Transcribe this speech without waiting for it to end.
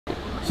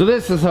So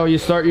this is how you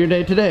start your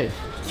day today?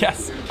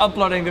 Yes,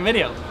 uploading the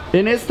video.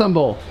 In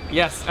Istanbul?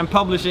 Yes, and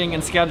publishing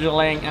and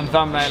scheduling and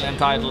thumbnail and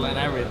title and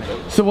everything.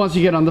 So once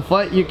you get on the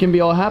flight, you can be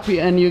all happy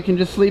and you can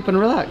just sleep and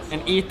relax?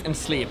 And eat and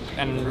sleep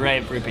and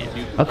rave repeat.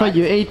 I thought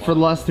you ate for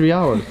the last 3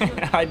 hours.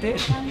 I did,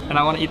 and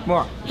I want to eat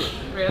more.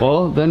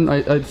 Well, then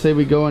I'd say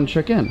we go and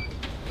check in.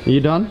 Are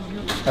you done?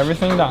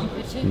 Everything done.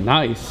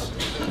 Nice.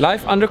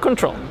 Life under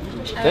control.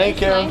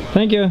 Thank you.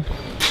 Thank you.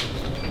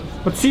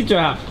 What seat do you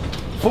have?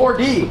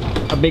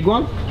 4D. A big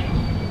one?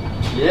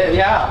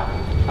 Yeah,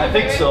 I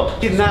think so.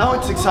 Now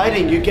it's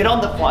exciting. You get on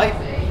the flight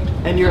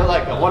and you're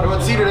like, I wonder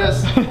what seat it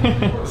is.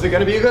 Is it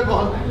gonna be a good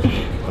one?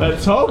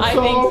 Let's hope so. I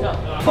think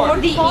so.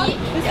 4D.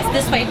 Yes,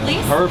 this way,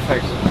 please.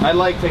 Perfect. I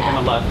like taking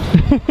a left.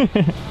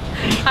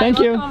 Thank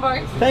you.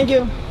 Thank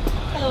you.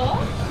 Hello.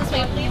 This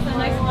way, please. The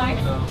next mic.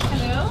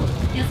 Hello.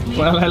 Yes, please.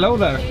 Well, hello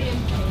there.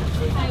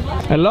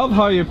 I love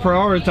how you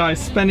prioritize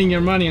spending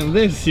your money on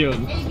this,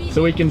 June,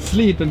 so we can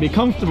sleep and be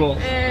comfortable.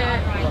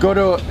 Go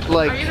to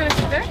like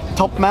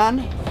Top Man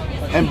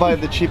and buy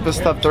the cheapest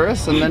stuff there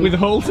is, and then with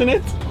holes in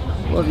it.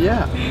 Well,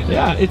 yeah.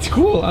 Yeah, it's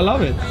cool. I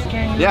love it.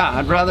 Yeah,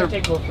 I'd rather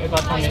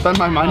spend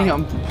my money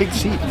on big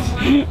seats.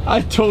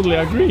 I totally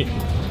agree.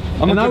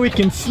 And now we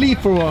can sleep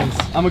for once.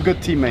 I'm a good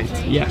teammate.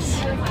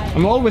 Yes.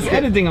 I'm always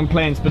editing on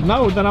planes, but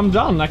now that I'm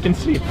done, I can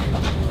sleep.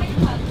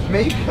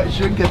 Maybe I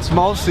should get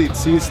small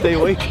seats so you stay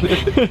awake.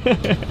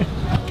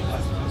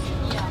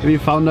 Have you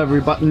found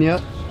every button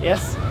yet?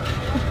 Yes.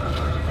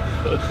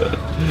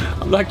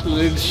 I'm like a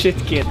little shit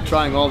kid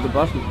trying all the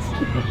buttons.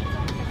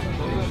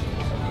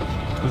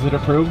 Is it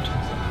approved?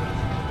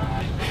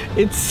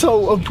 It's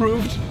so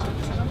approved.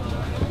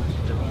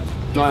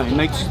 No, it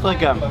makes it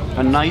like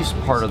a nice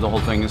part of the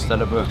whole thing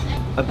instead of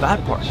a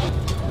bad part.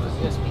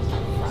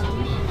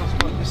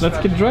 Let's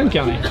get drunk,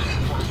 Yanni.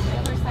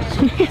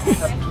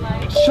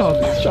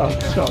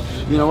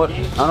 Shots. You know what?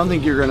 I don't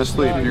think you're gonna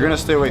sleep. You're gonna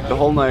stay awake the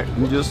whole night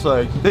and just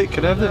like, hey,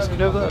 can I have this?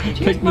 Can I have that?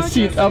 Take the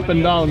seat up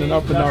and down and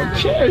up and down.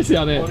 Cheers,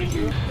 Yanni.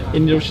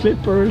 In your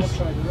slippers.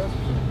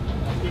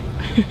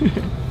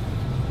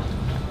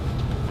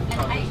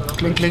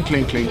 Clink, clink,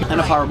 clink, clink. And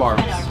a power bar.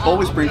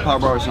 Always bring power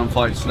bars on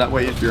flights. So that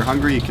way, if you're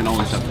hungry, you can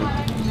always have food.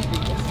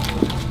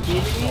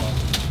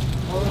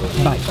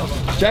 Bye.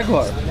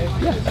 Jaguar.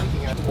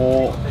 Yeah.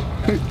 Or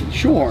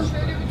Shorn.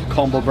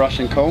 Combo brush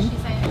and comb.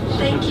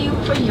 Thank you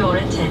for your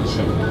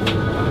attention.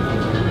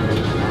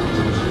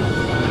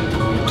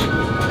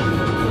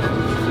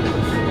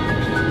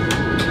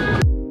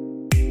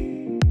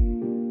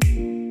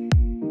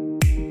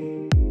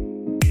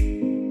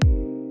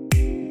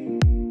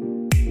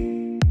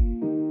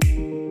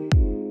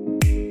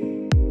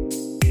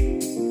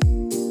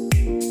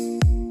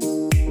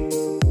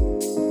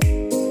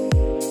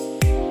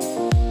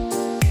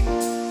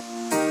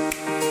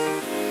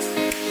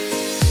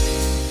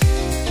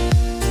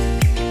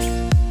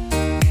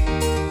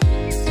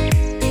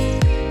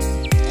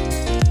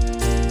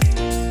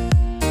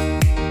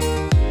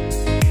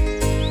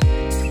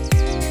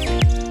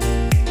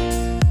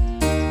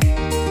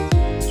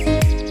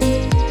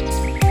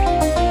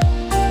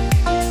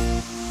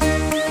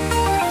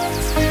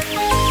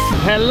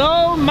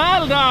 Hello,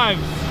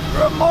 Maldives!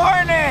 Good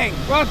morning!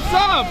 What's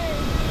up?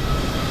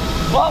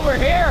 Well, we're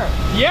here,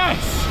 Yes!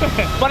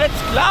 but it's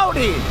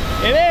cloudy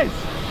It is!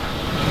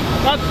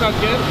 That's not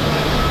good.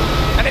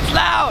 and it's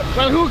loud.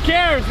 Well, who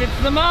cares? It's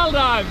the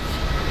Maldives!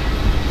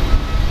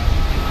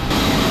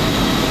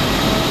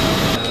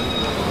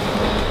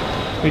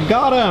 We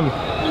got him!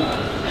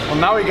 Well,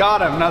 now we got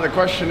them. Now the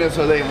question is,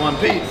 are they in one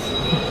piece?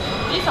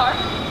 These are.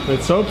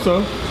 Let's hope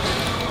so.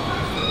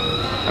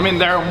 I mean,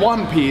 they're in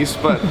one piece,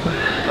 but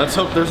let's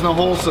hope there's no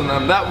holes in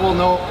them. That we'll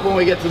know when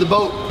we get to the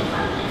boat.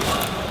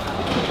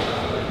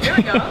 Here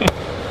we go.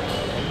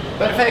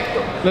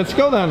 Perfecto. Let's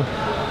go then.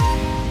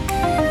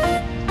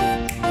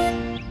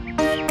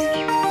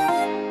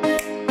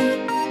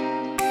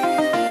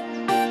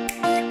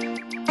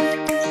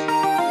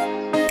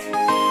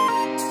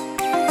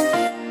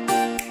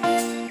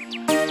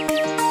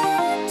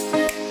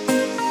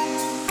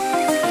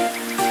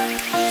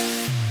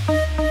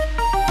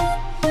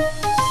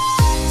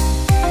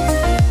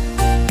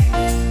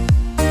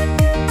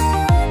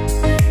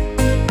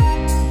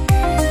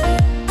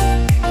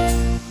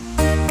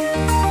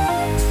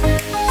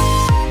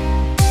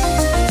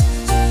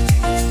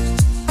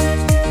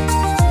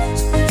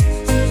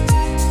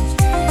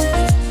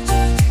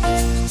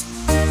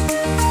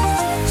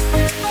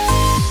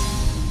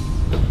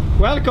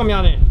 Welcome,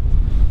 Yanni.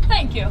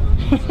 Thank you.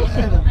 I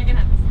can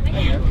have this.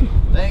 Thank you.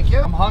 Thank you.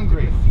 I'm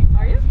hungry.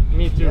 Are you?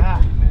 Me too.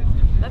 Yeah.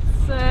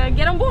 Let's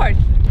get on board.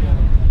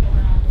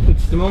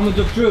 It's the moment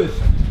of truth.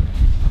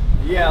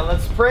 Yeah,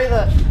 let's pray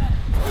that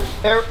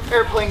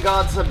airplane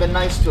gods have been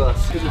nice to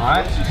us.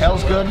 Alright,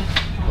 hell's good.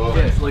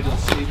 Yeah, it's like a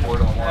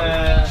skateboard on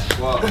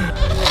water.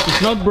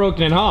 It's not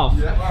broken in half.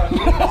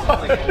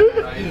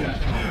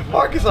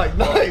 Mark is like,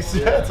 nice,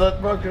 yeah, it's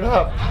not broken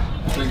up.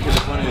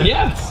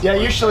 Yes! Yeah,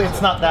 usually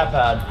it's not that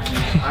bad.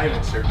 I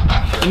haven't served.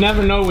 You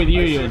never know with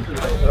you, Yun.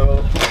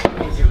 So,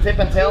 tip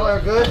and tail are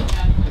good.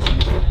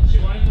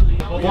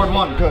 board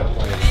one, good.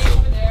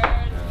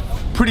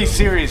 Pretty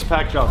serious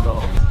pack job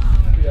though.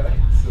 Yeah,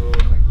 so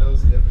my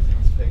clothes and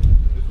everything's packed in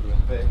a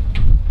different bag.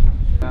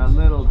 A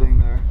little thing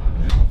there.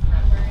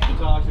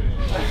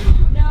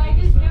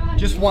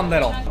 Just one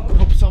little.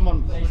 Hope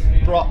someone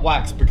brought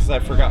wax because I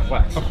forgot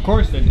wax. Of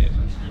course they did.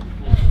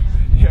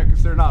 Yeah,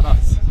 because they're not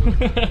us.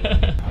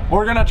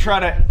 We're gonna try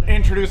to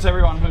introduce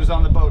everyone who's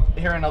on the boat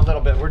here in a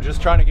little bit. We're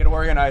just trying to get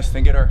organized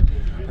and get our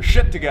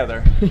shit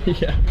together.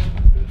 Yeah.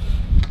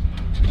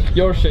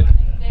 Your shit.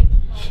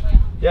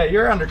 Yeah,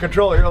 you're under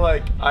control. You're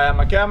like, I have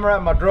my camera,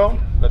 my drone,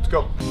 let's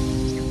go.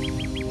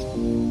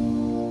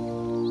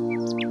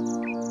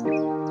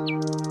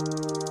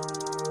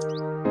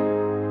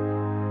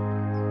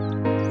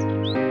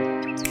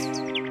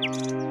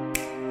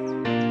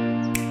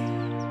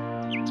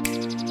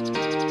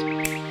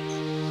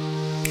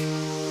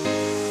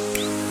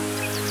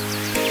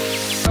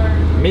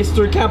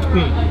 Mr.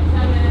 Captain.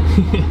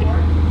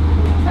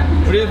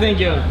 What do you think,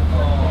 Jon?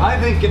 I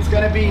think it's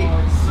gonna be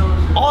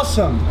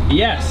awesome.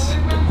 Yes.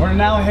 We're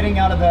now heading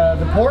out of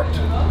the port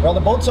where all the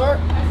boats are,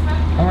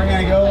 and we're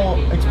gonna go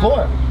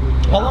explore.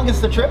 How long is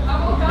the trip? 1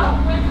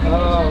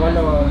 hour.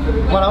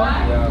 1 hour?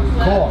 Yeah.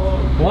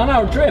 Cool. 1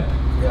 hour trip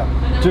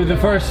to the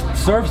first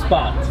surf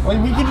spot.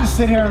 Well, we can just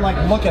sit here and like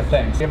look at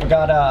things. We've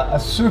got a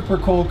super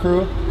cool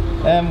crew,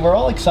 and we're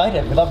all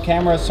excited. We love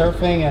camera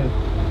surfing, and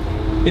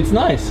It's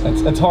nice.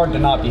 it's hard to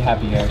not be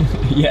happy here.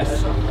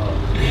 Yes.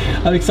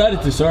 I'm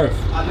excited to surf.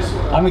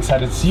 I'm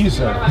excited to see you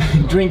surf.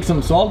 Drink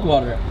some salt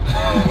water.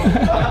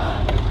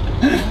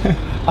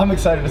 I'm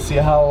excited to see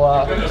how.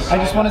 I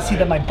just want to see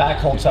that my back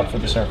holds up for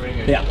the surf.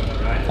 Yeah.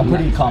 I'm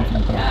pretty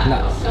confident though.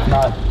 Nice. If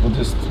not, we'll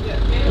just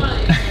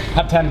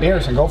have 10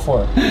 beers and go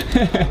for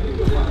it.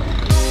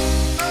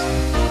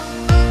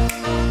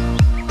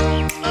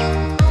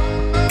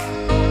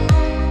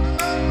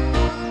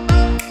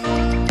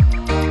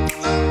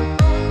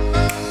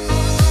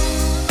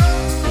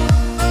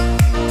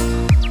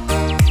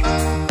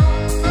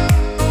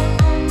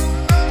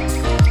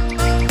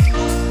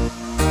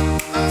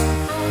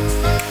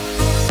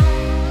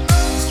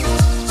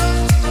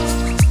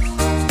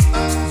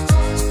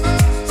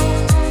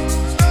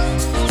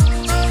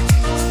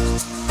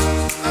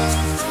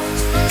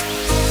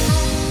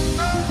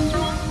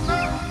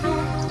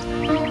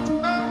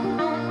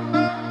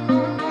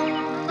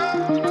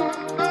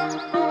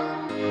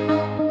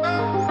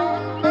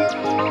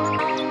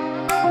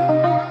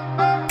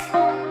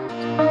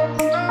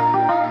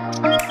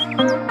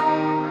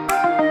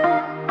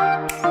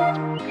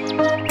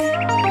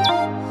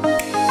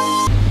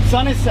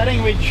 Sun is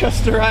setting. We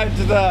just arrived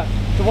to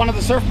one of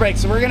the surf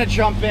breaks, so we're gonna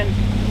jump in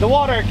the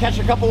water, catch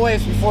a couple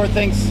waves before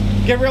things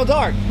get real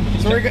dark.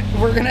 So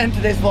we're gonna end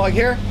today's vlog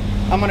here.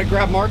 I'm gonna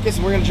grab Marcus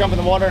and we're gonna jump in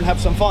the water and have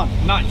some fun.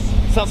 Nice.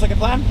 Sounds like a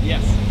plan?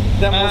 Yes.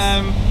 Then we'll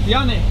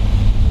Janni.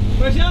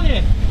 Where's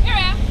Janni? Here I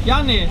am.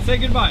 Janni, say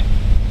goodbye.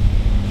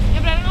 Yeah,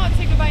 but I don't know how to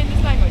say goodbye in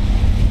this language.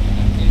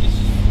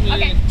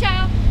 Okay,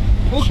 ciao.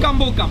 Bukam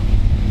bukam.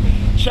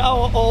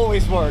 ciao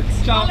always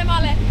works. Ciao. Male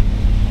male.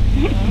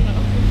 I don't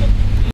know.